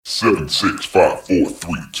7, 6, 5, 4,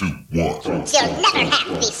 3, 2, 1. You'll never have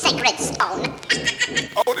the sacred stone.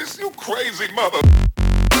 Oh, this you crazy mother.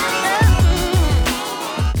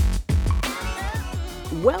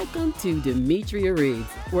 Welcome to Demetria Reads,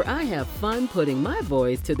 where I have fun putting my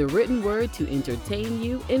voice to the written word to entertain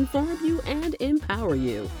you, inform you, and empower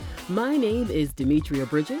you. My name is Demetria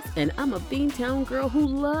Bridges, and I'm a Beantown girl who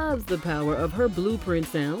loves the power of her blueprint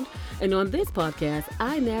sound. And on this podcast,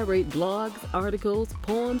 I narrate blogs, articles,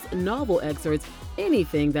 poems, novel excerpts,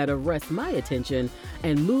 anything that arrests my attention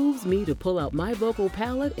and moves me to pull out my vocal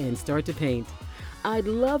palette and start to paint. I'd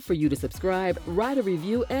love for you to subscribe, write a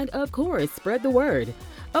review, and of course, spread the word.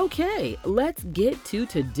 Okay, let's get to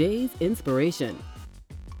today's inspiration.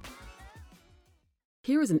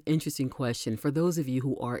 Here is an interesting question for those of you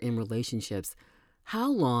who are in relationships. How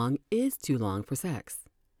long is too long for sex?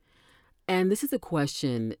 And this is a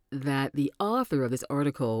question that the author of this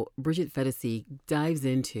article, Bridget Phetasy, dives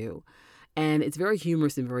into. And it's very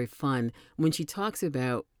humorous and very fun when she talks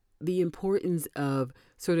about the importance of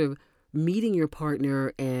sort of meeting your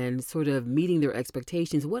partner and sort of meeting their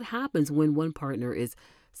expectations. What happens when one partner is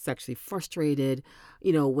sexually frustrated,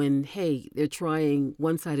 when, hey,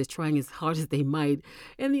 one side is trying as hard as they might,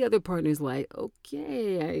 and the other partner's like,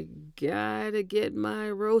 okay, I gotta get my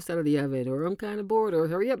roast out of the oven, or I'm kind of bored, or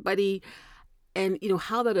hurry up, buddy. And,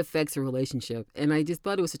 how that affects a relationship. And I just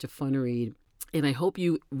thought it was such a fun read. And I hope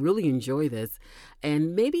you really enjoy this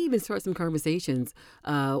and maybe even start some conversations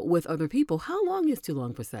with other people. How long is too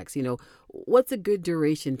long for sex? What's a good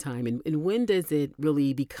duration time? And when does it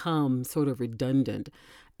really become sort of redundant?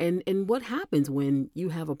 And what happens when you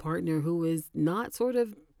have a partner who is not sort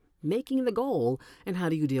of making the goal? And how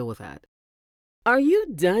do you deal with that? Are you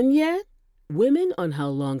done yet? Women on How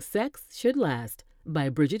Long Sex Should Last by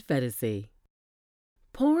Bridget Phetasy.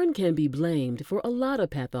 Porn can be blamed for a lot of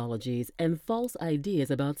pathologies and false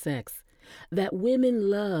ideas about sex. That women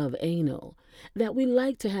love anal. That we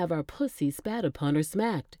like to have our pussy spat upon or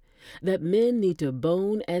smacked. That men need to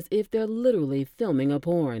bone as if they're literally filming a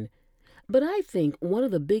porn. But I think one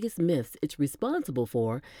of the biggest myths it's responsible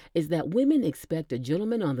for is that women expect a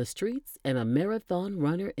gentleman on the streets and a marathon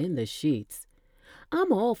runner in the sheets.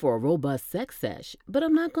 I'm all for a robust sex sesh, but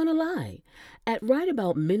I'm not gonna lie. At right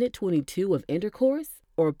about minute 22 of intercourse,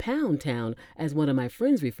 or Pound Town, as one of my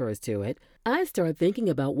friends refers to it, I start thinking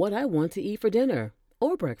about what I want to eat for dinner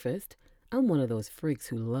or breakfast. I'm one of those freaks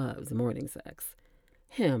who loves morning sex.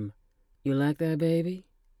 Him, you like that, baby?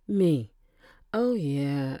 Me, oh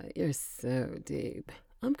yeah, you're so deep.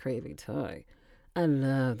 I'm craving toy. I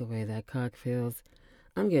love the way that cock feels.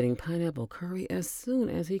 I'm getting pineapple curry as soon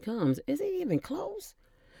as he comes. Is he even close?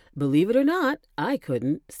 Believe it or not, I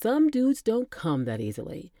couldn't. Some dudes don't come that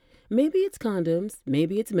easily. Maybe it's condoms,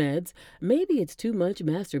 maybe it's meds, maybe it's too much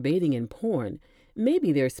masturbating and porn.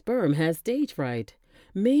 Maybe their sperm has stage fright.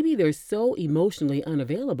 Maybe they're so emotionally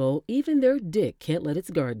unavailable, even their dick can't let its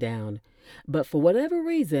guard down. But for whatever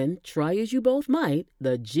reason, try as you both might,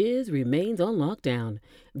 the jizz remains on lockdown.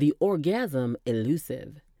 The orgasm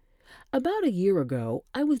elusive. About a year ago,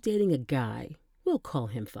 I was dating a guy, we'll call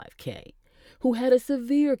him 5K, who had a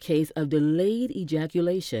severe case of delayed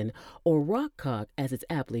ejaculation, or rock cock as it's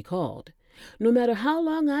aptly called. No matter how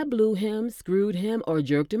long I blew him, screwed him, or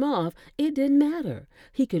jerked him off, it didn't matter.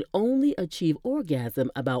 He could only achieve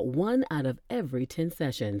orgasm about 1 out of every 10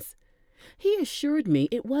 sessions. He assured me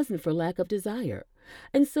it wasn't for lack of desire.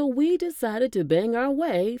 And so we decided to bang our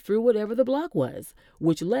way through whatever the block was,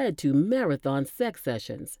 which led to marathon sex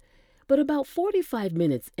sessions. But about 45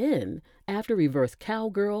 minutes in, after reverse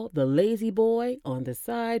cowgirl, the lazy boy, on the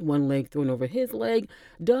side, one leg thrown over his leg,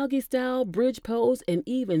 doggy style, bridge pose, and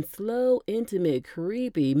even slow, intimate,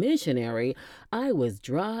 creepy missionary, I was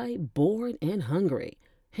dry, bored, and hungry.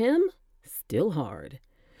 Him, still hard.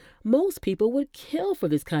 Most people would kill for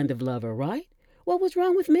this kind of lover, right? What was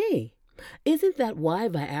wrong with me? Isn't that why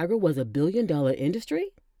Viagra was a billion-dollar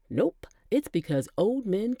industry? Nope, it's because old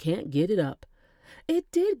men can't get it up.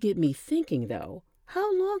 It did get me thinking, though.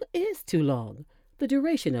 How long is too long? The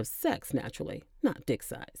duration of sex, naturally, not dick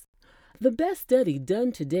size. The best study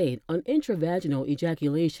done to date on intravaginal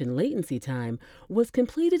ejaculation latency time was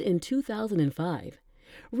completed in 2005.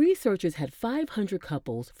 Researchers had 500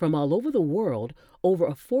 couples from all over the world over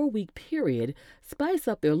a 4-week period spice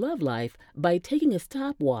up their love life by taking a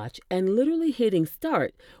stopwatch and literally hitting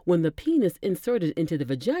start when the penis inserted into the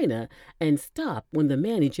vagina and stop when the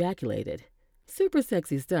man ejaculated. Super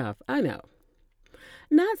sexy stuff, I know.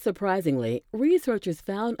 Not surprisingly, researchers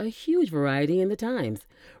found a huge variety in the times,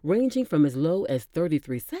 ranging from as low as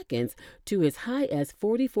 33 seconds to as high as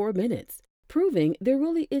 44 minutes, proving there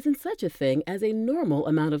really isn't such a thing as a normal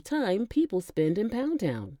amount of time people spend in Pound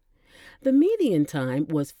Town. The median time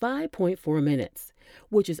was 5.4 minutes,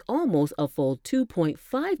 which is almost a full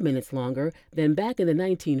 2.5 minutes longer than back in the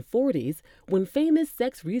 1940s when famous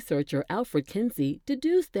sex researcher Alfred Kinsey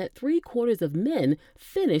deduced that 3/4 of men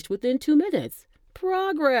finished within 2 minutes.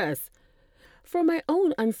 Progress! For my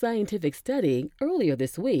own unscientific study earlier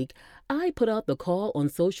this week, I put out the call on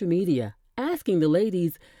social media asking the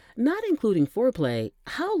ladies, not including foreplay,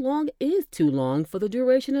 how long is too long for the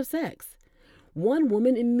duration of sex? One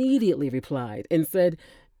woman immediately replied and said,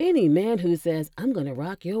 any man who says, I'm going to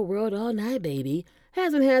rock your world all night, baby,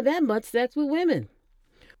 hasn't had that much sex with women.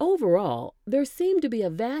 Overall, there seemed to be a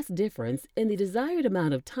vast difference in the desired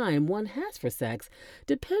amount of time one has for sex,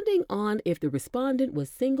 depending on if the respondent was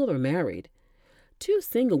single or married. 2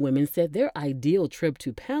 single women said their ideal trip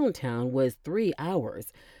to Pound Town was 3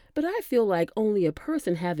 hours, but I feel like only a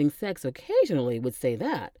person having sex occasionally would say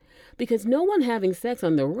that, because no one having sex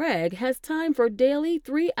on the reg has time for daily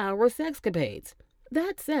 3-hour sexcapades.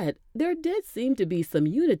 That said, there did seem to be some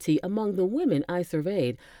unity among the women I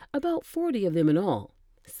surveyed, about 40 of them in all.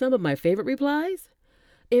 Some of my favorite replies?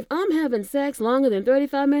 If I'm having sex longer than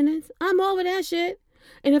 35 minutes, I'm over that shit.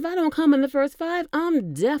 And if I don't come in the first 5,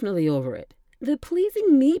 I'm definitely over it. The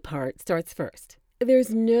pleasing me part starts first.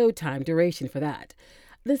 There's no time duration for that.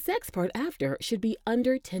 The sex part after should be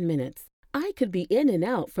under 10 minutes. I could be in and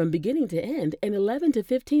out from beginning to end in 11 to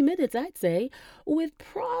 15 minutes, I'd say, with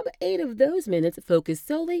prob 8 of those minutes focused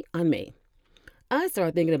solely on me. I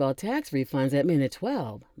start thinking about tax refunds at minute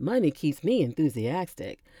 12. Money keeps me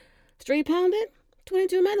enthusiastic. Straight pounded,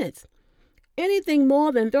 22 minutes. Anything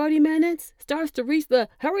more than 30 minutes starts to reach the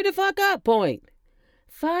hurry the fuck up point.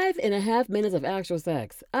 5.5 minutes of actual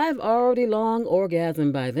sex. I've already long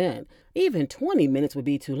orgasmed by then. Even 20 minutes would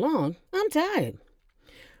be too long. I'm tired.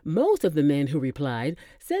 Most of the men who replied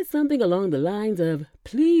said something along the lines of,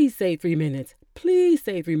 please say 3 minutes, please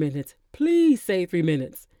say 3 minutes, please say 3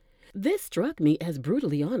 minutes. This struck me as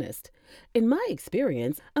brutally honest. In my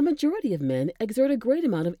experience, a majority of men exert a great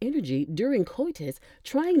amount of energy during coitus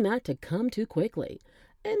trying not to come too quickly.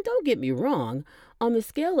 And don't get me wrong, on the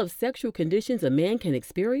scale of sexual conditions a man can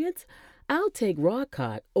experience, I'll take raw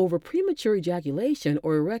cock over premature ejaculation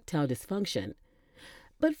or erectile dysfunction.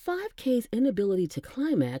 But 5K's inability to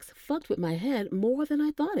climax fucked with my head more than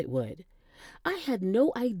I thought it would. I had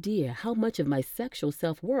no idea how much of my sexual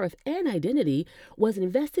self-worth and identity was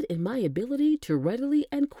invested in my ability to readily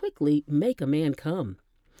and quickly make a man come.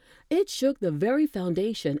 It shook the very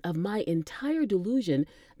foundation of my entire delusion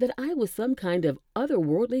that I was some kind of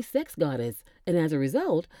otherworldly sex goddess, and as a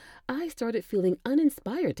result, I started feeling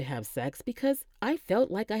uninspired to have sex because I felt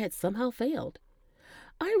like I had somehow failed.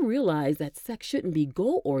 I realized that sex shouldn't be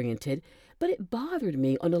goal-oriented, but it bothered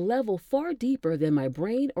me on a level far deeper than my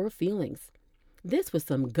brain or feelings. This was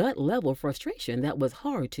some gut-level frustration that was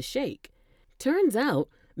hard to shake. Turns out,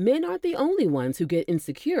 men aren't the only ones who get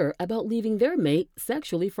insecure about leaving their mate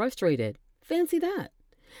sexually frustrated. Fancy that.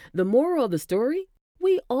 The moral of the story?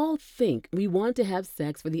 We all think we want to have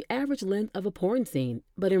sex for the average length of a porn scene,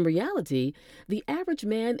 but in reality, the average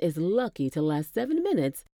man is lucky to last 7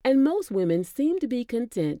 minutes, and most women seem to be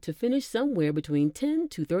content to finish somewhere between 10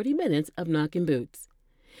 to 30 minutes of knocking boots.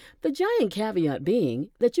 The giant caveat being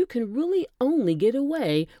that you can really only get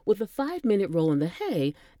away with a 5-minute roll in the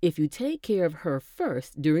hay if you take care of her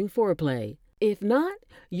first during foreplay. If not,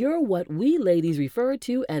 you're what we ladies refer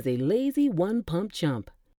to as a lazy one-pump chump.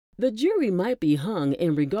 The jury might be hung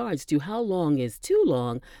in regards to how long is too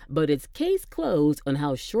long, but it's case closed on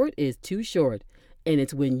how short is too short. And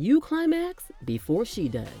it's when you climax before she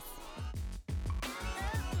does.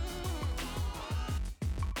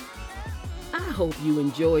 I hope you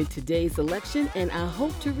enjoyed today's selection, and I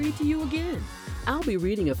hope to read to you again. I'll be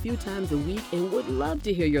reading a few times a week and would love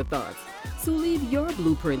to hear your thoughts. So leave your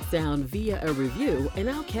blueprint down via a review, and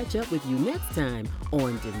I'll catch up with you next time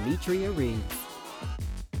on Demetria Reads.